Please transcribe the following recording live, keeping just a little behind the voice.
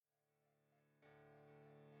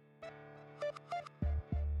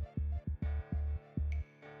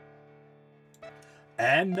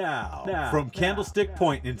And now, from Candlestick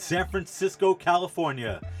Point in San Francisco,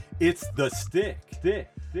 California, it's The Stick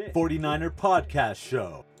 49er Podcast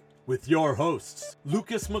Show with your hosts,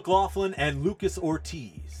 Lucas McLaughlin and Lucas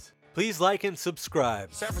Ortiz. Please like and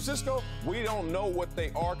subscribe. San Francisco, we don't know what they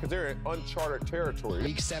are because they're in uncharted territory.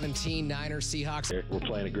 Week 17, Niners, Seahawks. We're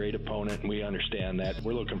playing a great opponent, and we understand that.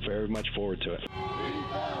 We're looking very much forward to it.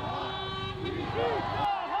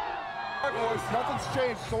 Boys, nothing's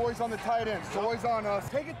changed. It's always on the tight end. It's always on us.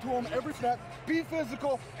 Take it to them every snap. Be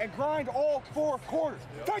physical and grind all 4 quarters.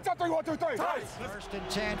 Tights up 3, 1, 2, 3. Tights. First and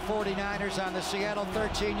 10, 49ers on the Seattle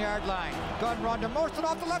 13-yard line. Gun run to Morrison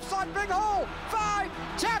off the left side. Big hole. 5.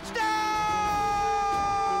 Touchdown!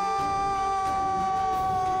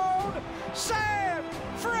 San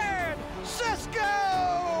Francisco!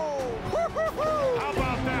 How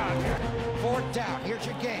about that? 4th down. Here's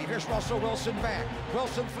your game. Here's Russell Wilson back.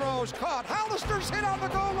 Wilson throws, caught. Hollister's hit on the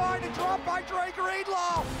goal line and dropped by Dre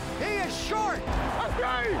Greenlaw. He is short.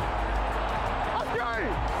 Okay.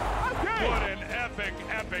 What an epic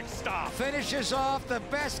stop. Finishes off the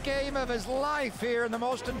best game of his life here in the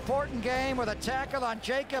most important game with a tackle on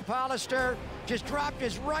Jacob Hollister. Just dropped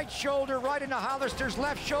his right shoulder right into Hollister's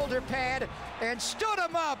left shoulder pad and stood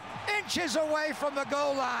him up inches away from the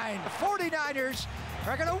goal line. The 49ers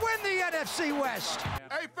are going to win the NFC West.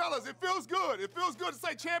 Hey, fellas, it feels good. It feels good to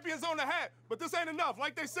say champions on the hat, but this ain't enough,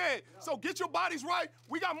 like they said. So get your bodies right.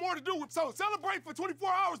 We got more to do. So celebrate for 24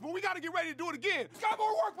 hours, but we got to get ready to do it again. It's got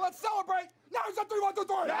more work. Let's celebrate. Now it's a 3, 1, 2,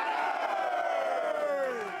 3.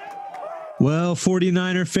 Well,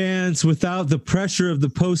 49er fans, without the pressure of the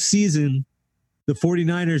postseason, the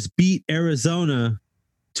 49ers beat Arizona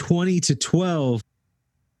 20-12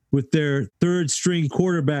 with their third string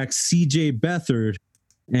quarterback, CJ Beathard.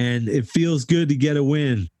 And it feels good to get a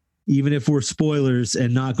win, even if we're spoilers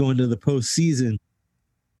and not going to the postseason.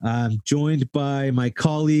 I'm joined by my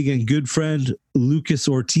colleague and good friend, Lucas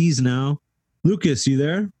Ortiz now. Lucas, you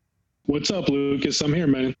there? What's up, Lucas? I'm here,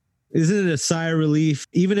 man. Isn't it a sigh of relief,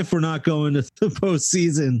 even if we're not going to the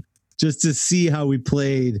postseason, just to see how we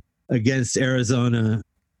played against Arizona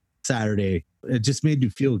Saturday? It just made you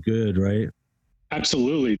feel good, right?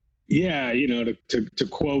 Absolutely. Yeah, you know, to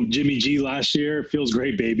quote Jimmy G last year, it feels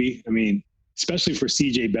great, baby. I mean, especially for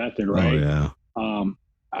CJ Beathard, right? Oh, yeah.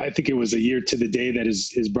 I think it was a year to the day that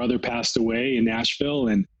his brother passed away in Nashville,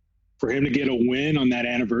 and for him to get a win on that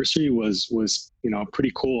anniversary was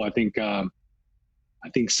pretty cool. I think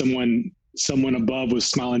someone above was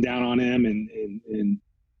smiling down on him and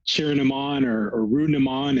cheering him on or rooting him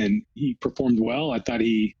on, and he performed well. I thought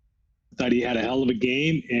he had a hell of a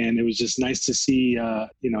game, and it was just nice to see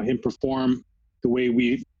him perform the way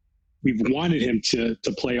we've wanted him to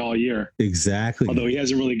play all year. Exactly. Truthfully, he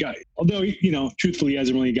hasn't really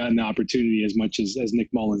gotten the opportunity as much as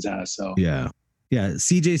Nick Mullins has. So yeah.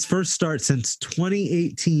 CJ's first start since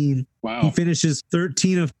 2018. Wow. He finishes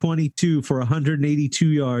 13 of 22 for 182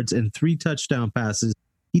 yards and 3 touchdown passes.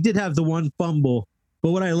 He did have the one fumble,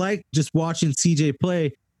 but what I like just watching CJ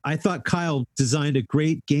play, I thought Kyle designed a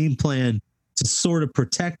great game plan to sort of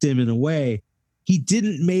protect him in a way. He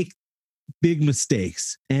didn't make big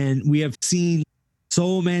mistakes, and we have seen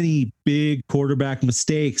so many big quarterback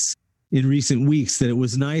mistakes in recent weeks that it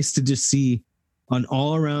was nice to just see an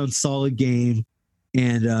all-around solid game.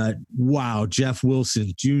 And wow, Jeff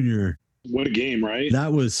Wilson Jr. What a game, right?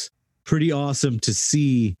 That was pretty awesome to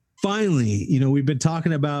see. Finally, we've been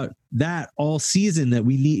talking about that all season, that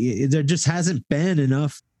we need. There just hasn't been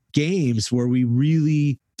enough games where we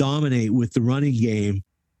really dominate with the running game.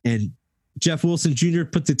 And Jeff Wilson Jr.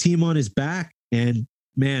 put the team on his back. And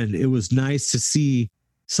man, it was nice to see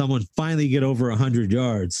someone finally get over 100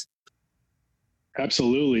 yards.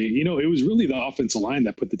 Absolutely. It was really the offensive line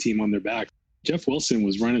that put the team on their back. Jeff Wilson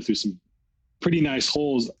was running through some pretty nice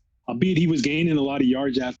holes, albeit he was gaining a lot of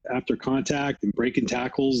yards after contact and breaking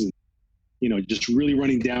tackles and, just really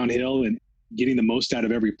running downhill and getting the most out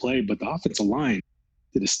of every play. But the offensive line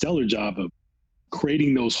did a stellar job of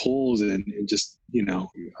creating those holes and just,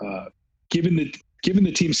 giving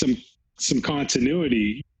the team some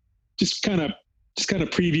continuity, just kind of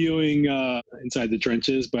previewing inside the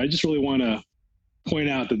trenches. But I just really want to point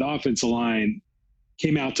out that the offensive line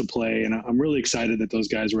came out to play, and I'm really excited that those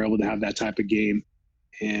guys were able to have that type of game.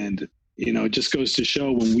 And it just goes to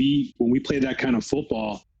show when we play that kind of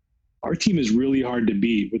football, our team is really hard to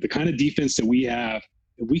beat. With the kind of defense that we have,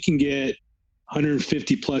 if we can get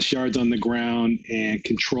 150 plus yards on the ground and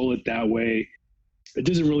control it that way, it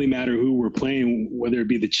doesn't really matter who we're playing, whether it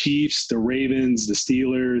be the Chiefs, the Ravens, the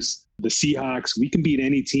Steelers, the Seahawks. We can beat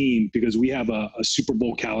any team because we have a Super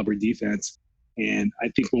Bowl caliber defense. And I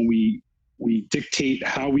think when we we dictate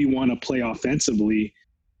how we want to play offensively,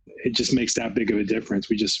 it just makes that big of a difference.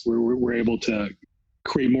 We're able to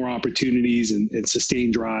create more opportunities and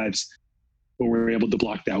sustain drives when we're able to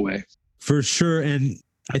block that way. For sure. And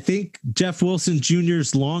I think Jeff Wilson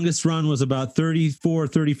Jr.'s longest run was about 34,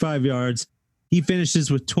 35 yards. He finishes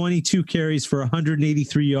with 22 carries for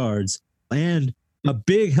 183 yards. And a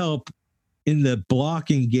big help in the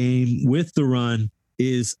blocking game with the run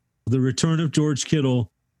is the return of George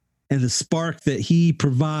Kittle and the spark that he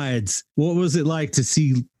provides. What was it like to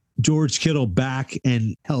see George Kittle back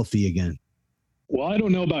and healthy again? Well, I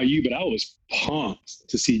don't know about you, but I was pumped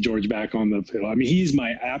to see George back on the field. I mean, he's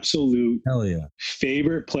my absolute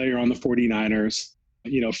favorite player on the 49ers.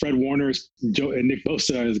 You know, Fred Warner and Nick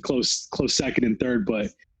Bosa is a close second and third, but,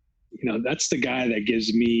 you know, that's the guy that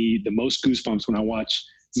gives me the most goosebumps when I watch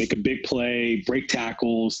make a big play, break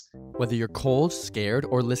tackles. Whether you're cold, scared,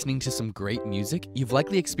 or listening to some great music, you've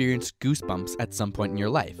likely experienced goosebumps at some point in your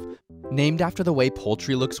life. Named after the way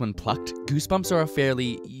poultry looks when plucked, goosebumps are a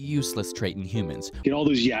fairly useless trait in humans. Get all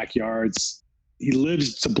those yak yards. He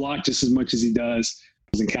lives to block just as much as he does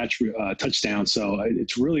and catch touchdowns. So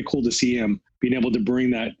it's really cool to see him being able to bring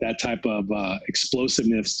that type of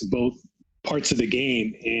explosiveness to both parts of the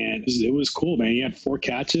game. And it was cool, man. He had 4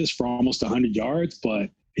 catches for almost 100 yards, but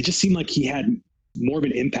it just seemed like he had more of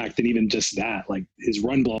an impact than even just that, like his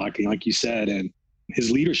run blocking, like you said, and his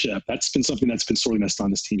leadership. That's been something that's been sorely missed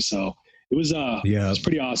on this team. So it was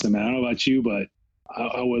pretty awesome, man. I don't know about you, but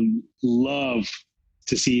I would love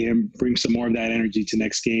to see him bring some more of that energy to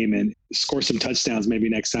next game and score some touchdowns maybe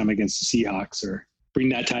next time against the Seahawks, or bring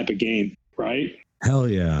that type of game, right? Hell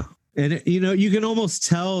yeah. And, you know, you can almost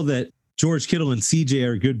tell that George Kittle and CJ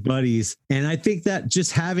are good buddies. And I think that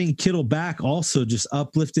just having Kittle back also just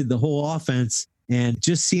uplifted the whole offense, and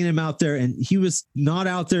just seeing him out there. And he was not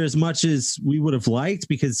out there as much as we would have liked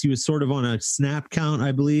because he was sort of on a snap count,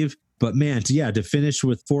 I believe. But man, to finish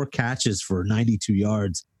with 4 catches for 92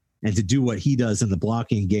 yards and to do what he does in the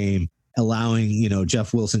blocking game, allowing, you know,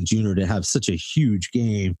 Jeff Wilson Jr. to have such a huge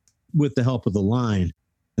game with the help of the line.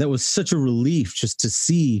 That was such a relief just to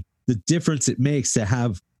see the difference it makes to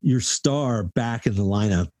have your star back in the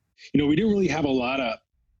lineup. You know, we didn't really have a lot of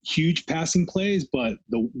huge passing plays, but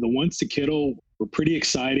the ones to Kittle were pretty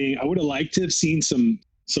exciting. I would have liked to have seen some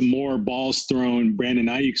more balls thrown Brandon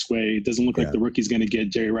Ayuk's way. It doesn't look like the rookie's going to get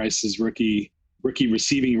Jerry Rice's rookie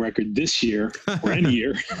receiving record this year or any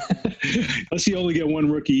year. Unless you only get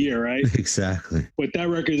one rookie year, right? Exactly. But that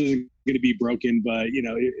record isn't going to be broken. But, you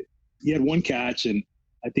know, he had 1 catch, and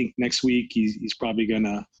I think next week he's probably going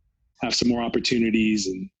to have some more opportunities,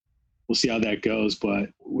 and we'll see how that goes. But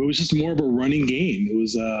it was just more of a running game. It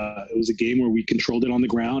was a game where we controlled it on the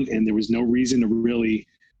ground, and there was no reason to really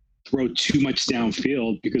throw too much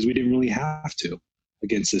downfield because we didn't really have to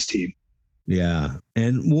against this team. Yeah.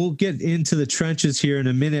 And we'll get into the trenches here in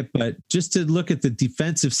a minute, but just to look at the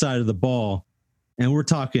defensive side of the ball, and we're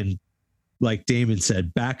talking, like Damon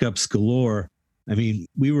said, backups galore. I mean,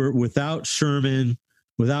 we were without Sherman,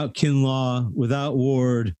 without Kinlaw, without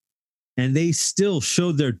Ward, and they still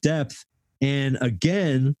showed their depth. And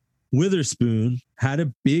again, Witherspoon had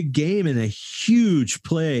a big game and a huge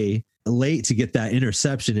play late to get that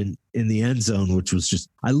interception in the end zone, which was just,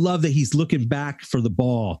 I love that he's looking back for the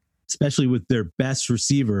ball, especially with their best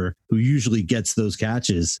receiver who usually gets those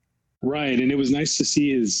catches. Right. And it was nice to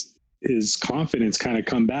see his confidence kind of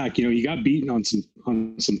come back. You know, he got beaten on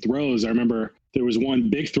some throws. I remember there was one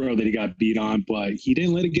big throw that he got beat on, but he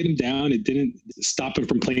didn't let it get him down. It didn't stop him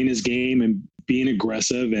from playing his game and being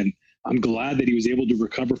aggressive. And I'm glad that he was able to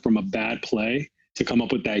recover from a bad play to come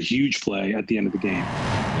up with that huge play at the end of the game.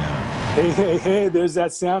 Yeah. Hey, there's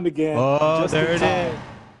that sound again. Oh, there it is.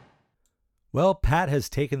 Well, Pat has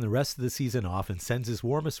taken the rest of the season off and sends his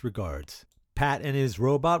warmest regards. Pat and his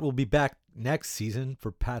robot will be back next season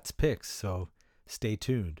for Pat's picks, so stay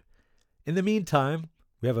tuned. In the meantime,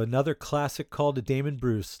 we have another classic call to Damon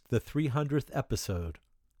Bruce, the 300th episode.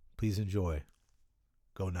 Please enjoy.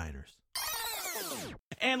 Go Niners.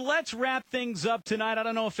 And let's wrap things up tonight. I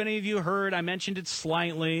don't know if any of you heard. I mentioned it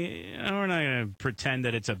slightly. We're not going to pretend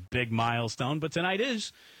that it's a big milestone, but tonight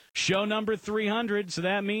is show number 300, so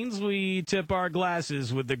that means we tip our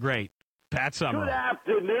glasses with the great Pat Summerall. Good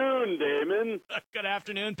afternoon, Damon. Good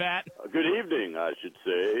afternoon, Pat. Good evening, I should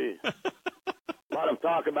say. A lot of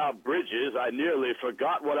talk about bridges. I nearly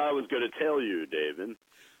forgot what I was going to tell you, Damon.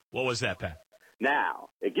 What was that, Pat? Now,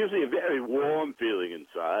 it gives me a very warm feeling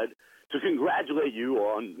inside to congratulate you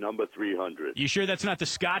on number 300. You sure that's not the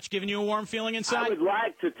scotch giving you a warm feeling inside? I would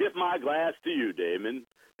like to tip my glass to you, Damon.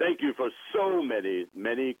 Thank you for so many,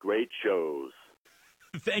 many great shows.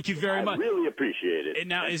 Thank you very much. I really appreciate it. And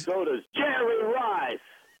now so does Jerry Rice.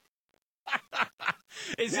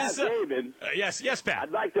 Is now, this David? Yes, Pat.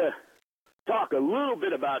 I'd like to talk a little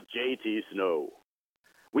bit about JT Snow.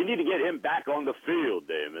 We need to get him back on the field,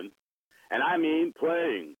 Damon. And I mean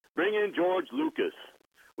playing. Bring in George Lucas.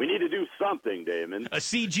 We need to do something, Damon. A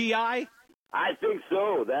CGI? I think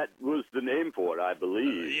so. That was the name for it, I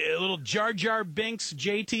believe. A little Jar Jar Binks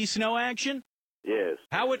JT Snow action? Yes.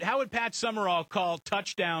 How would Pat Summerall call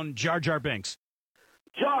touchdown Jar Jar Binks?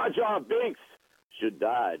 Jar Jar Binks should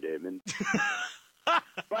die, Damon. But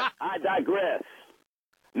I digress.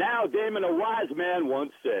 Now, Damon, a wise man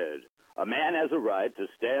once said, a man has a right to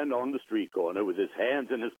stand on the street corner with his hands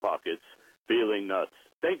in his pockets, feeling nuts.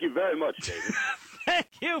 Thank you very much, David. Thank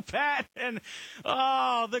you, Pat. And,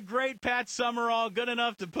 the great Pat Summerall, good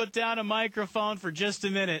enough to put down a microphone for just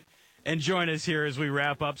a minute and join us here as we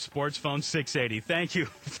wrap up Sports Phone 680. Thank you.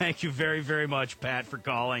 Thank you very, very much, Pat, for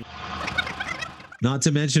calling. Not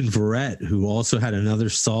to mention Verrett, who also had another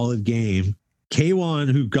solid game.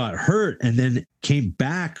 K1, who got hurt and then came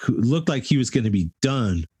back, who looked like he was going to be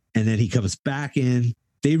done. And then he comes back in.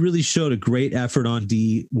 They really showed a great effort on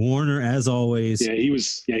D. Warner, as always. Yeah, he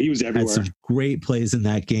was everywhere. Had some great plays in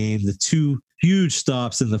that game. The 2 huge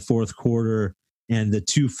stops in the fourth quarter and the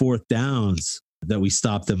 2 fourth downs that we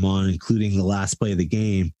stopped them on, including the last play of the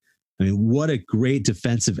game. I mean, what a great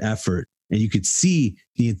defensive effort. And you could see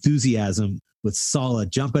the enthusiasm with Saleh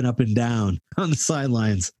jumping up and down on the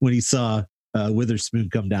sidelines when he saw Witherspoon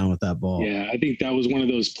come down with that ball. Yeah, I think that was one of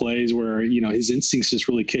those plays where, his instincts just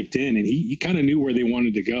really kicked in, and he kind of knew where they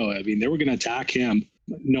wanted to go. I mean, they were going to attack him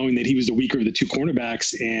knowing that he was the weaker of the 2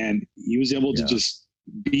 cornerbacks, and he was able to just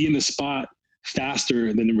be in the spot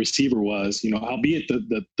faster than the receiver was, albeit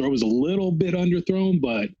the throw was a little bit underthrown,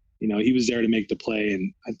 but he was there to make the play.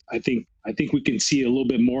 And I think we can see a little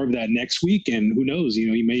bit more of that next week. And who knows,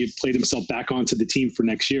 he may have played himself back onto the team for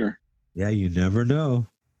next year. Yeah, you never know.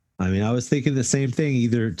 I mean, I was thinking the same thing.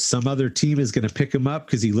 Either some other team is going to pick him up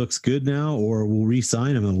because he looks good now, or we'll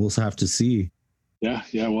re-sign him, and we'll have to see. Yeah,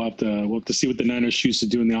 we'll have to see what the Niners choose to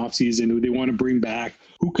do in the offseason, who they want to bring back,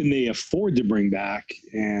 who can they afford to bring back.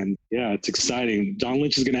 And yeah, it's exciting. John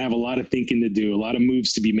Lynch is going to have a lot of thinking to do, a lot of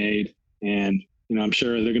moves to be made. And, I'm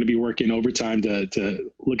sure they're going to be working overtime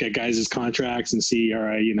to look at guys' contracts and see, all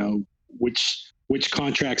right, which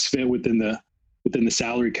contracts fit within the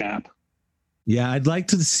salary cap. Yeah, I'd like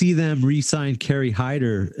to see them re-sign Kerry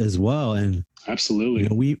Hyder as well. And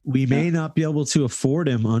absolutely, we may not be able to afford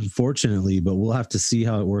him, unfortunately, but we'll have to see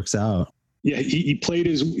how it works out. Yeah, he played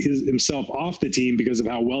himself off the team because of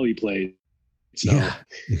how well he played. So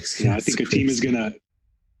I think a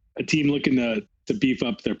team looking to beef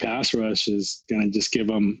up their pass rush is going to just give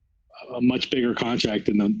them a much bigger contract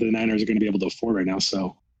than the Niners are going to be able to afford right now.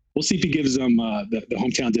 So we'll see if he gives them the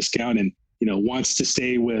hometown discount and wants to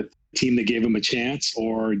stay with team that gave him a chance,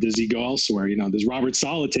 or does he go elsewhere? Does Robert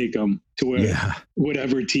Saleh take him to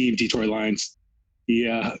whatever team Detroit Lions he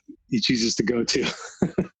chooses to go to?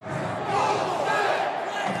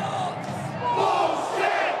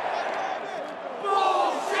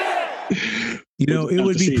 It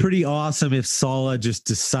would be pretty awesome if Saleh just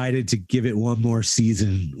decided to give it one more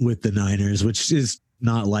season with the Niners, which is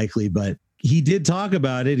not likely, but he did talk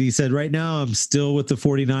about it. He said, right now I'm still with the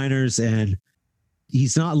 49ers, and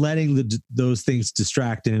he's not letting those things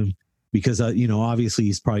distract him because, obviously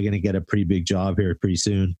he's probably going to get a pretty big job here pretty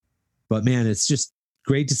soon. But man, it's just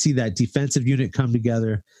great to see that defensive unit come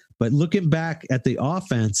together. But looking back at the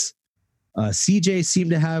offense, CJ seemed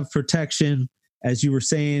to have protection. As you were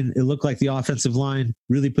saying, it looked like the offensive line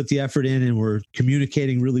really put the effort in and were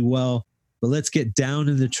communicating really well. But let's get down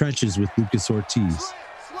in the trenches with Lucas Ortiz.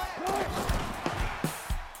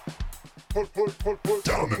 Down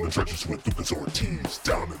in the trenches with Lucas Ortiz.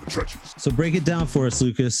 Down in the trenches. So break it down for us,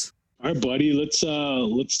 Lucas. All right, buddy. Let's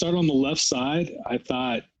start on the left side. I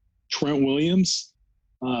thought Trent Williams,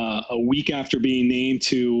 a week after being named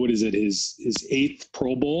to his 8th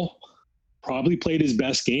Pro Bowl, probably played his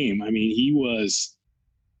best game. I mean, he was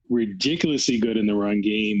ridiculously good in the run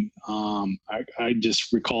game. I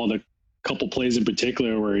just recalled a couple plays in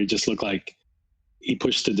particular where he just looked like he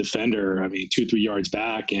pushed the defender, 2-3 yards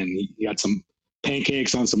back, and he got some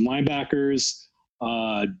pancakes on some linebackers.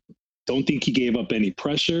 Don't think he gave up any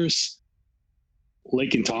pressures.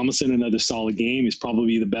 Laken Tomlinson, another solid game. Is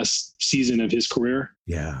probably the best season of his career.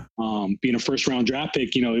 Yeah. Being a first-round draft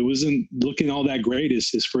pick, it wasn't looking all that great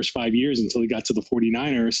his first 5 years until he got to the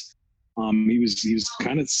 49ers. He was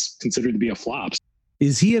kind of considered to be a flop.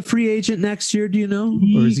 Is he a free agent next year, do you know?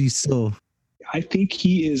 Or is he still? I think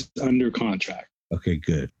he is under contract. Okay,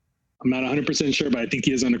 good. I'm not 100% sure, but I think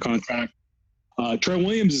he is under contract. Trey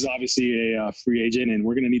Williams is obviously a free agent, and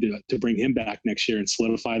we're going to need to bring him back next year and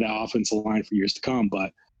solidify that offensive line for years to come.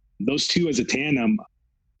 But those two as a tandem,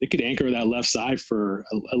 they could anchor that left side for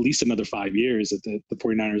at least another 5 years if the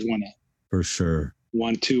 49ers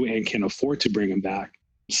want to and can afford to bring him back.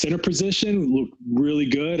 Center position looked really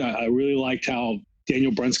good. I really liked how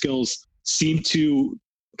Daniel Brunskill's seemed to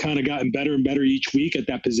kind of gotten better and better each week at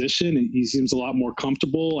that position. And he seems a lot more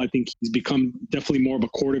comfortable. I think he's become definitely more of a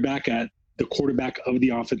quarterback at the quarterback of the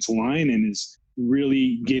offensive line, and is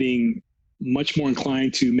really getting much more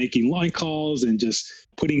inclined to making line calls and just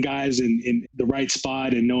putting guys in the right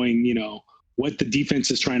spot and knowing, what the defense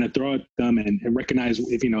is trying to throw at them and recognize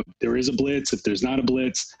if, there is a blitz, if there's not a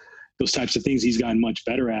blitz, those types of things he's gotten much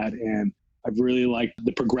better at. And I've really liked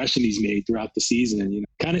the progression he's made throughout the season.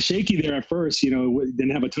 Kind of shaky there at first, didn't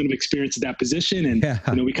have a ton of experience at that position.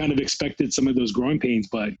 And, we kind of expected some of those growing pains,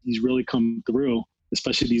 but he's really come through,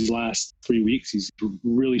 especially these last 3 weeks. He's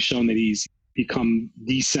really shown that he's become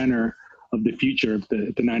the center of the future if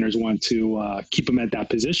the Niners want to keep him at that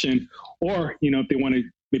position. Or, if they want to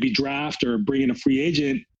maybe draft or bring in a free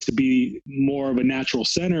agent to be more of a natural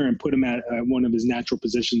center and put him at one of his natural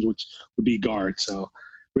positions, which would be guard. So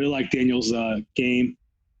really like Daniel's game.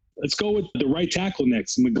 Let's go with the right tackle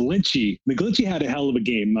next, McGlinchey. McGlinchey had a hell of a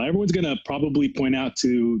game. Now, everyone's going to probably point out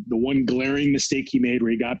to the one glaring mistake he made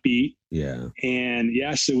where he got beat. Yeah. And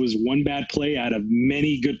yes, it was one bad play out of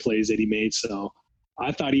many good plays that he made. So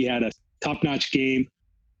I thought he had a top-notch game.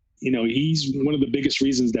 He's one of the biggest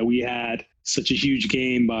reasons that we had such a huge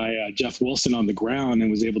game by Jeff Wilson on the ground and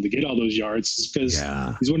was able to get all those yards, because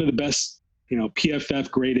he's one of the best, PFF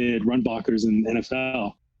graded run blockers in the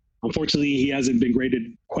NFL. Unfortunately, he hasn't been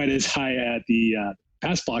graded quite as high at the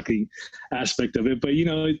pass blocking aspect of it, but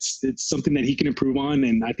it's something that he can improve on,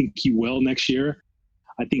 and I think he will next year.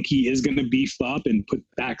 I think he is going to beef up and put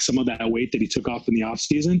back some of that weight that he took off in the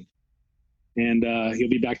offseason, and he'll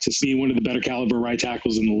be back to being one of the better caliber right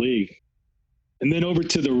tackles in the league. And then over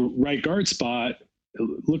to the right guard spot,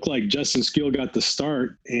 it looked like Justin Skeel got the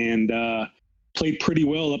start and played pretty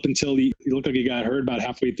well up until he looked like he got hurt about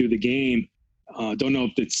halfway through the game. Don't know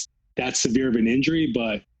if it's that severe of an injury,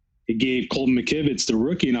 but it gave Colton McKivitz, the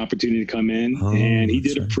rookie, an opportunity to come in, and he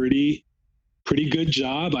did a pretty good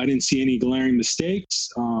job. I didn't see any glaring mistakes.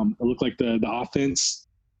 It looked like the offense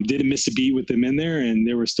didn't miss a beat with them in there, and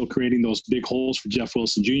they were still creating those big holes for Jeff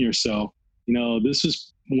Wilson Jr. So, this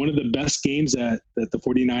was one of the best games that the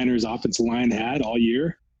 49ers offensive line had all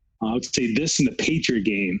year. I would say this and the Patriot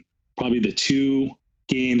game, probably the two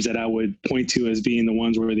games that I would point to as being the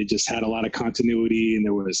ones where they just had a lot of continuity and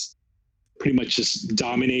there was pretty much just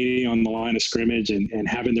dominating on the line of scrimmage and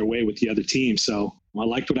having their way with the other team. So I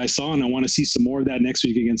liked what I saw, and I want to see some more of that next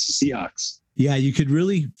week against the Seahawks. Yeah, you could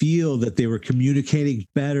really feel that they were communicating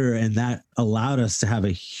better, and that allowed us to have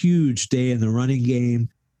a huge day in the running game.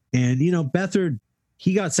 And, Beathard,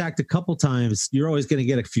 he got sacked a couple times. You're always going to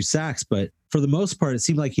get a few sacks, but for the most part, it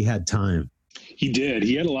seemed like he had time. He did.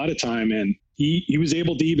 He had a lot of time, and he was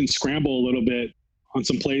able to even scramble a little bit on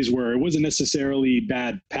some plays where it wasn't necessarily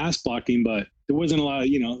bad pass blocking, but there wasn't a lot of,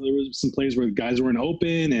 there was some plays where the guys weren't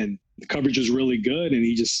open and the coverage was really good, and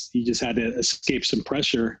he just had to escape some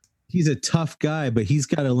pressure. He's a tough guy, but he's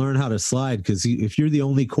got to learn how to slide, because if you're the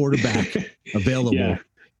only quarterback available. Yeah,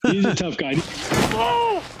 he's a tough guy.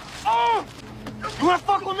 You want to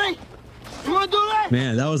fuck with me? You want to do that?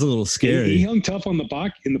 Man, that was a little scary. He hung tough in the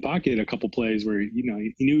pocket a couple plays where, he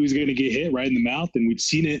knew he was going to get hit right in the mouth. And we've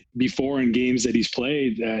seen it before in games that he's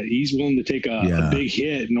played. He's willing to take a big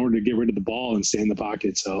hit in order to get rid of the ball and stay in the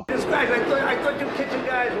pocket. So this guys, I thought you kitchen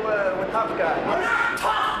guys were tough guys. We're not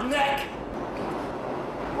tough, Nick.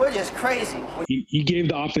 We're just crazy. He gave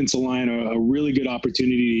the offensive line a really good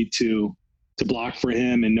opportunity to block for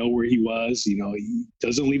him and know where he was. He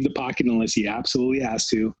doesn't leave the pocket unless he absolutely has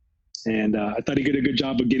to. And I thought he did a good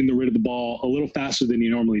job of getting rid of the ball a little faster than he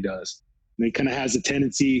normally does. And he kind of has a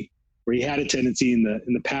tendency, or he had a tendency in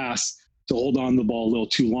the past, to hold on to the ball a little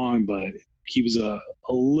too long, but he was a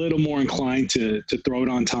little more inclined to throw it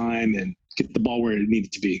on time and get the ball where it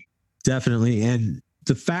needed to be. Definitely. And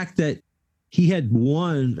the fact that he had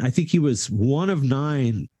won, I think he was 1 of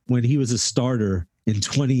 9 when he was a starter in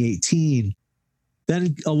 2018.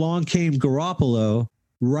 Then along came Garoppolo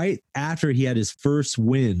right after he had his first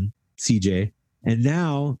win, CJ. And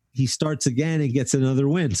now he starts again and gets another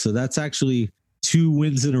win. So that's actually 2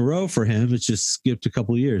 wins in a row for him. It's just skipped a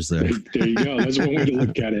couple of years there. There you go. That's one way to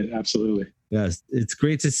look at it. Absolutely. Yes. It's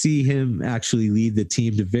great to see him actually lead the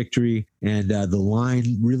team to victory. And the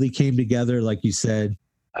line really came together, like you said.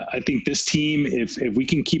 I think this team, if we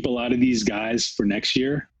can keep a lot of these guys for next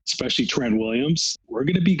year, especially Trent Williams, we're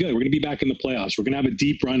going to be good. We're going to be back in the playoffs. We're going to have a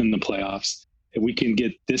deep run in the playoffs if we can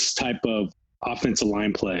get this type of offensive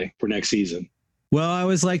line play for next season. Well, I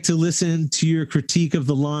always like to listen to your critique of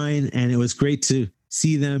the line, and it was great to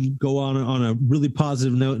see them go on a really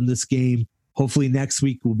positive note in this game. Hopefully next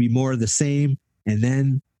week will be more of the same, and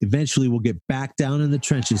then eventually we'll get back down in the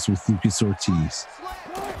trenches with Lucas Ortiz.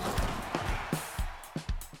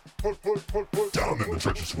 Down in the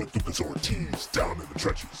trenches with Lucas Ortiz. Down in the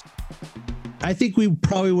trenches. I think we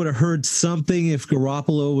probably would have heard something if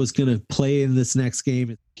Garoppolo was going to play in this next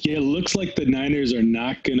game. Yeah, it looks like the Niners are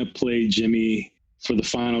not going to play Jimmy for the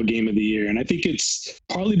final game of the year. And I think it's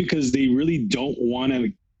partly because they really don't want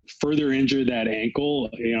to further injure that ankle.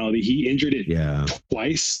 You know, he injured it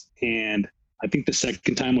twice. And I think the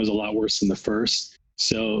second time was a lot worse than the first.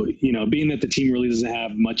 So, you know, being that the team really doesn't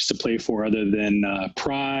have much to play for other than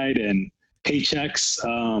pride and paychecks,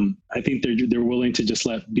 I think they're willing to just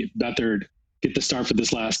let Beathard get the start for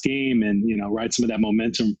this last game and, you know, ride some of that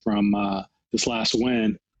momentum from this last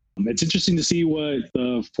win. It's interesting to see what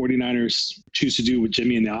the 49ers choose to do with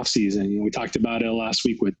Jimmy in the offseason. You know, we talked about it last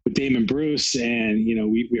week with Damon Bruce, and, you know,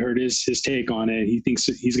 we heard his take on it. He thinks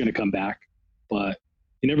he's going to come back, but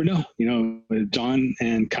you never know. You know, John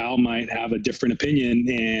and Kyle might have a different opinion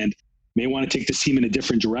and may want to take this team in a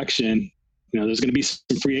different direction. You know, there's going to be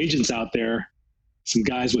some free agents out there, some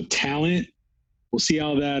guys with talent. We'll see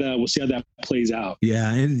how that plays out.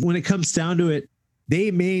 Yeah, and when it comes down to it,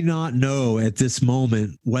 they may not know at this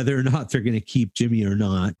moment whether or not they're going to keep Jimmy or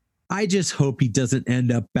not. I just hope he doesn't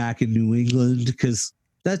end up back in New England, because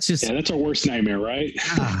that's our worst nightmare, right?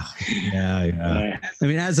 Yeah. I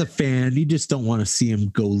mean, as a fan, you just don't want to see him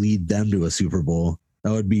go lead them to a Super Bowl.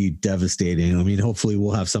 That would be devastating. I mean, hopefully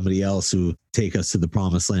we'll have somebody else who take us to the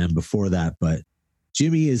promised land before that. But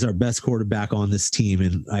Jimmy is our best quarterback on this team,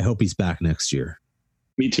 and I hope he's back next year.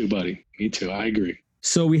 Me too, buddy. Me too. I agree.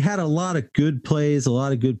 So we had a lot of good plays, a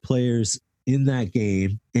lot of good players in that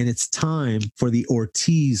game, and it's time for the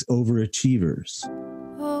Ortiz overachievers.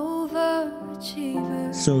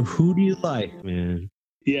 So who do you like, man?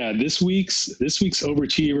 Yeah, this week's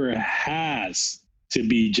overachiever has to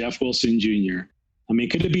be Jeff Wilson Jr. I mean,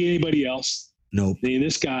 could it be anybody else? Nope. I mean,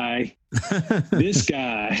 this guy,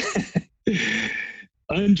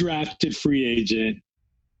 undrafted free agent,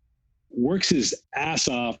 works his ass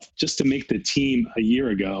off just to make the team a year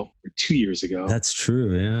ago or 2 years ago. That's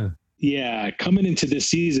true. Yeah. Yeah. Coming into this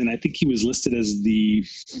season, I think he was listed as the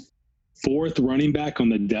 4th running back on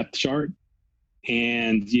the depth chart.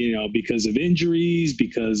 And, you know, because of injuries,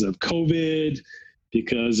 because of COVID,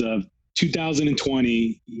 because of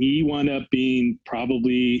 2020, he wound up being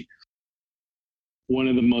probably one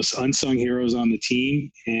of the most unsung heroes on the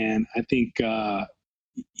team. And I think,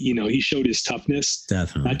 you know, he showed his toughness,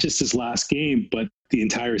 definitely, not just his last game, but the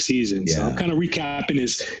entire season. Yeah. So I'm kind of recapping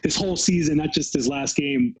his whole season, not just his last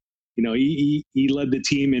game. You know, he led the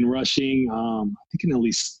team in rushing, I think in at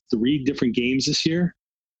least 3 different games this year.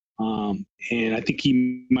 And I think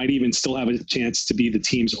he might even still have a chance to be the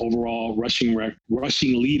team's overall rushing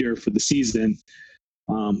leader for the season.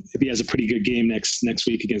 If he has a pretty good game next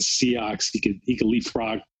week against the Seahawks, he could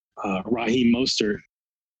leapfrog Raheem Mostert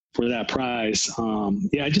for that prize.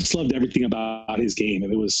 I just loved everything about his game.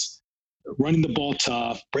 It was running the ball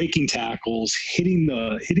tough, breaking tackles, hitting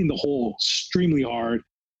the hole extremely hard,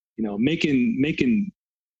 you know, making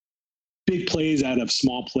big plays out of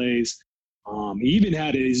small plays. He even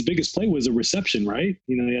had his biggest play was a reception, right?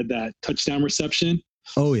 You know, he had that touchdown reception.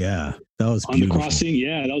 Oh yeah, that was on beautiful. The crossing.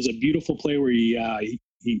 Yeah, that was a beautiful play where he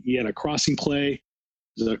had a crossing play,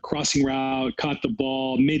 the crossing route, caught the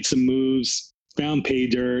ball, made some moves, found pay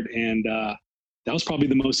dirt, and that was probably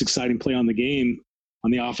the most exciting play on the game on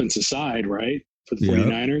the offensive side, right, for the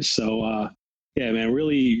 49ers. So yeah, man,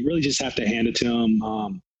 really just have to hand it to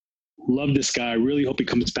him. Love this guy. Really hope he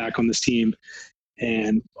comes back on this team.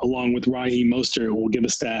 And along with Raheem Mostert, will give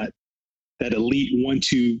us that elite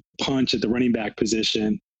 1-2 punch at the running back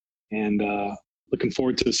position. And looking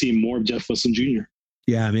forward to seeing more of Jeff Wilson Jr.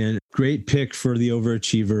 Yeah, man. Great pick for the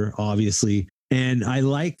overachiever, obviously. And I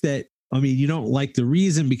like that. I mean, you don't like the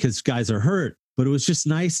reason because guys are hurt, but it was just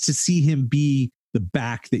nice to see him be the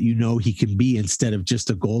back that you know he can be instead of just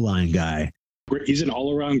a goal line guy. He's an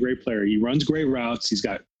all-around great player. He runs great routes. He's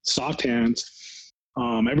got soft hands.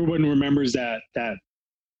 Everyone remembers that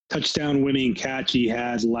touchdown winning catch he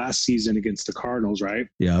had last season against the Cardinals, right?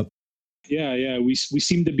 Yep. Yeah. We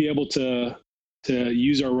seem to be able to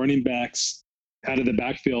use our running backs out of the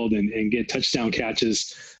backfield and get touchdown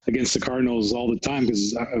catches against the Cardinals all the time.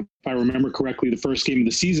 Because if I remember correctly, the first game of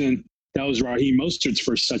the season, that was Raheem Mostert's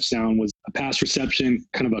first touchdown, was a pass reception,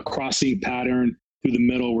 kind of a crossing pattern through the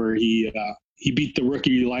middle where he beat the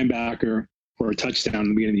rookie linebacker for a touchdown in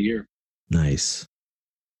the beginning of the year. Nice.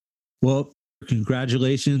 Well,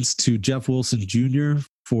 congratulations to Jeff Wilson Jr.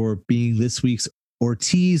 for being this week's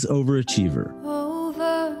Ortiz Overachiever.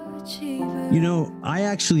 You know, I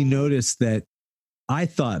actually noticed that I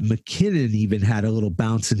thought McKinnon even had a little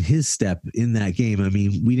bounce in his step in that game. I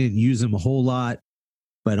mean, we didn't use him a whole lot,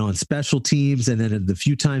 but on special teams and then the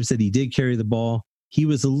few times that he did carry the ball, he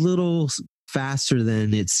was a little faster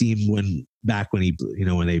than it seemed when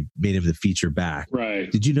they made him the feature back.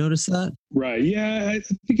 Right. Did you notice that? Right. Yeah, I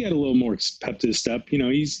think he had a little more pep to his step. You know,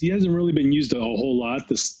 he hasn't really been used a whole lot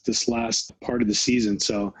this last part of the season,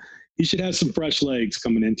 so he should have some fresh legs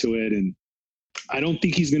coming into it. And I don't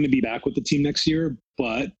think he's going to be back with the team next year,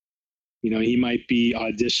 but you know, he might be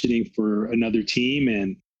auditioning for another team,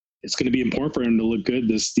 and it's going to be important for him to look good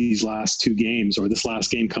these last two games, or this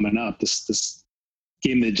last game coming up. This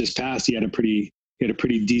game that just passed, he had a pretty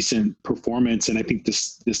decent performance, and I think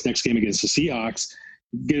this next game against the Seahawks,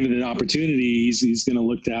 given an opportunity, he's going to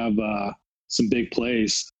look to have some big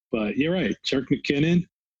plays. But you're right, Jerick McKinnon.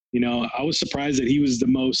 You know, I was surprised that he was the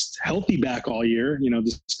most healthy back all year. You know,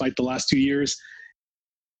 despite the last 2 years,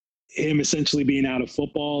 him essentially being out of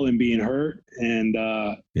football and being hurt. And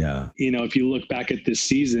you know, if you look back at this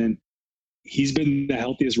season, he's been the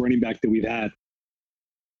healthiest running back that we've had.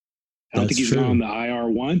 I don't think he's been on the IR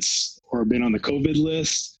once, or been on the COVID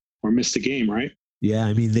list, or missed a game, right? Yeah,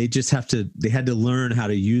 I mean, they had to learn how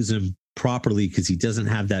to use him properly because he doesn't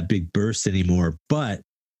have that big burst anymore. But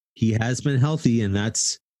he has been healthy, and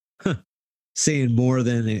that's saying more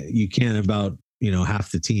than you can about, you know,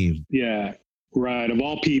 half the team. Yeah, right. Of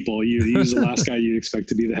all people, he was the last guy you'd expect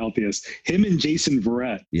to be the healthiest. Him and Jason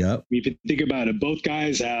Verrett. Yep. I mean, if you think about it, both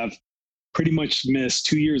guys have pretty much missed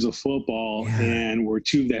 2 years of football, and were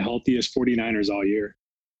two of the healthiest 49ers all year.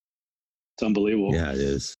 It's unbelievable. Yeah, it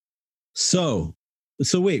is. So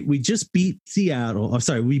wait, we just beat Seattle. I'm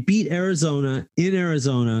sorry, we beat Arizona in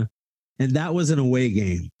Arizona, and that was an away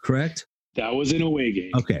game, correct? That was an away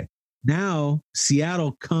game. Okay. Now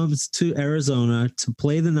Seattle comes to Arizona to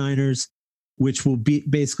play the Niners, which will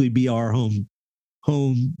basically be our home,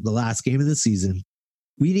 the last game of the season.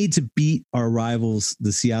 We need to beat our rivals,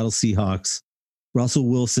 the Seattle Seahawks. Russell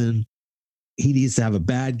Wilson, he needs to have a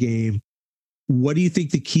bad game. What do you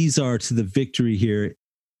think the keys are to the victory here?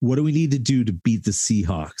 What do we need to do to beat the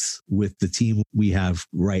Seahawks with the team we have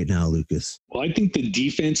right now, Lucas? Well, I think the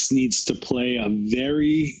defense needs to play a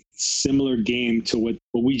very similar game to what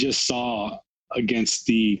we just saw against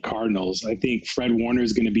the Cardinals. I think Fred Warner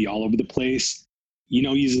is going to be all over the place. You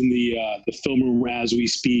know, he's in the film room as we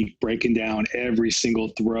speak, breaking down every single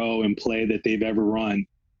throw and play that they've ever run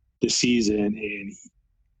this season. And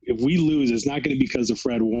if we lose, it's not going to be because of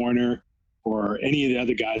Fred Warner or any of the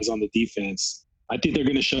other guys on the defense. I think they're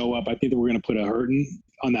going to show up. I think that we're going to put a hurting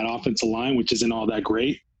on that offensive line, which isn't all that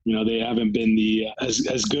great. You know, they haven't been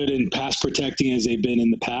as good in pass protecting as they've been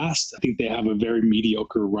in the past. I think they have a very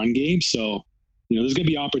mediocre run game. So, you know, there's going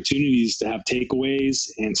to be opportunities to have takeaways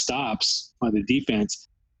and stops on the defense.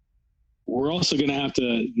 We're also going to have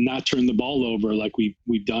to not turn the ball over like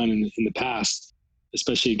we've done in the past,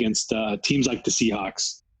 especially against teams like the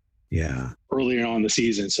Seahawks. Yeah. Earlier on in the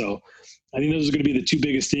season. So I think those are going to be the two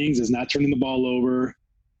biggest things: is not turning the ball over,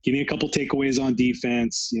 getting a couple takeaways on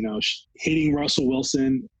defense, you know, hitting Russell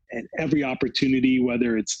Wilson at every opportunity,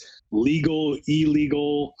 whether it's legal,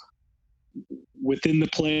 illegal, within the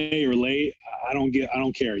play or late. I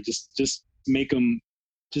don't care. Just make them,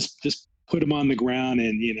 just put him on the ground,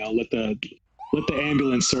 and, you know, let the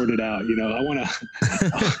ambulance sort it out. You know, I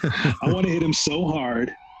want to hit him so hard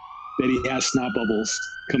that he has snot bubbles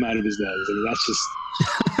come out of his nose. I mean, that's just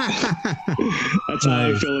that's how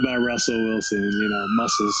I feel about Russell Wilson. You know,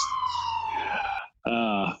 muscles.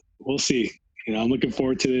 We'll see. You know, I'm looking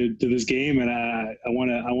forward to this game, and I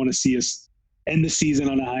want to see us end the season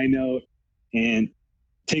on a high note and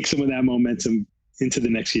take some of that momentum into the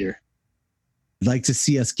next year. I'd like to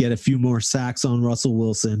see us get a few more sacks on Russell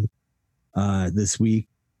Wilson this week.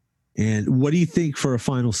 And what do you think for a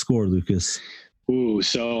final score, Lucas? Ooh,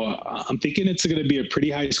 so I'm thinking it's going to be a pretty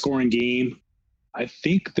high scoring game. I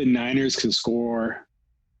think the Niners can score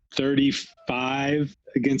 35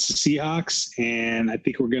 against the Seahawks, and I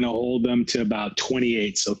think we're going to hold them to about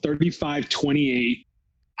 28. So 35-28,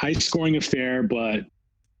 high scoring affair, but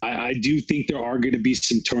I do think there are going to be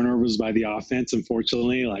some turnovers by the offense,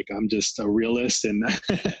 unfortunately. Like, I'm just a realist, and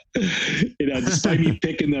you know, despite me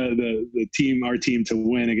picking our team to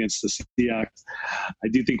win against the Seahawks, I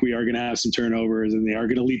do think we are going to have some turnovers, and they are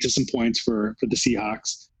going to lead to some points for the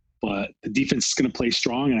Seahawks. But the defense is going to play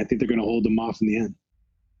strong, and I think they're going to hold them off in the end.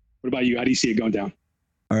 What about you? How do you see it going down?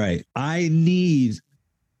 All right. I need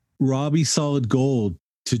Robbie Solid Gold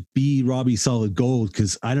to be Robbie Solid Gold,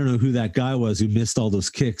 because I don't know who that guy was who missed all those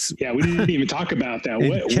kicks. Yeah, we didn't even talk about that.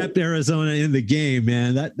 What kept Arizona in the game,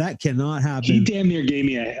 man? That cannot happen. He damn near gave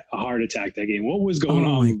me a heart attack that game. What was going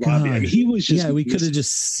on with Robbie? I mean, he was just we could have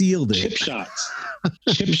just sealed it. Chip shots.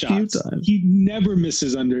 He never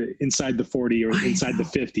misses inside the 40 or inside the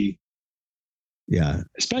 50. Yeah,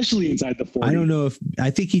 especially inside the 40. I don't know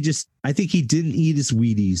I think he didn't eat his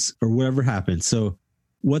Wheaties or whatever happened. So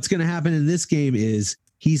what's going to happen in this game is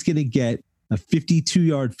he's going to get a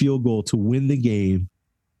 52-yard field goal to win the game.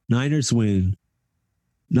 Niners win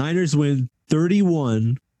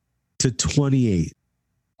 31-28.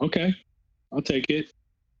 Okay. I'll take it.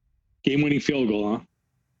 Game-winning field goal, huh?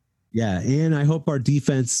 Yeah, and I hope our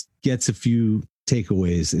defense gets a few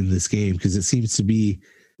takeaways in this game, because it seems to be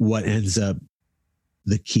what ends up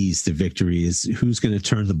the keys to victory is who's going to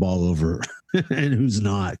turn the ball over and who's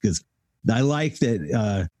not. Because I like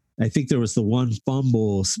that. I think there was the one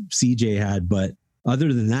fumble CJ had, but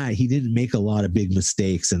other than that, he didn't make a lot of big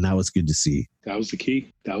mistakes, and that was good to see. That was the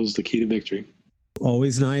key. That was the key to victory.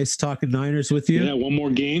 Always nice talking Niners with you. Yeah, one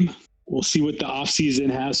more game. We'll see what the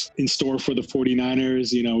offseason has in store for the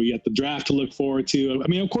 49ers. You know, we got the draft to look forward to. I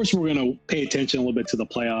mean, of course, we're going to pay attention a little bit to the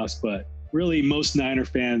playoffs, but really most Niner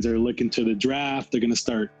fans are looking to the draft. They're going to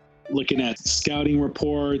start looking at scouting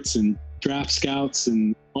reports and draft scouts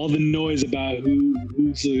and all the noise about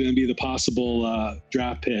who's going to be the possible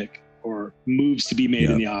draft pick or moves to be made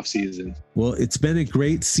in the offseason. Well, it's been a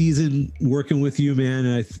great season working with you,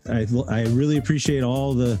 man. I really appreciate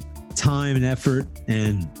all the time and effort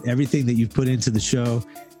and everything that you've put into the show.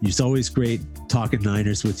 It's always great talking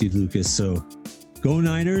Niners with you, Lucas. So go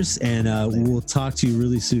Niners, and we'll talk to you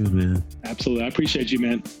really soon, man. Absolutely. I appreciate you,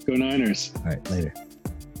 man. Go Niners. All right, later.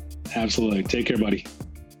 Absolutely. Take care, buddy.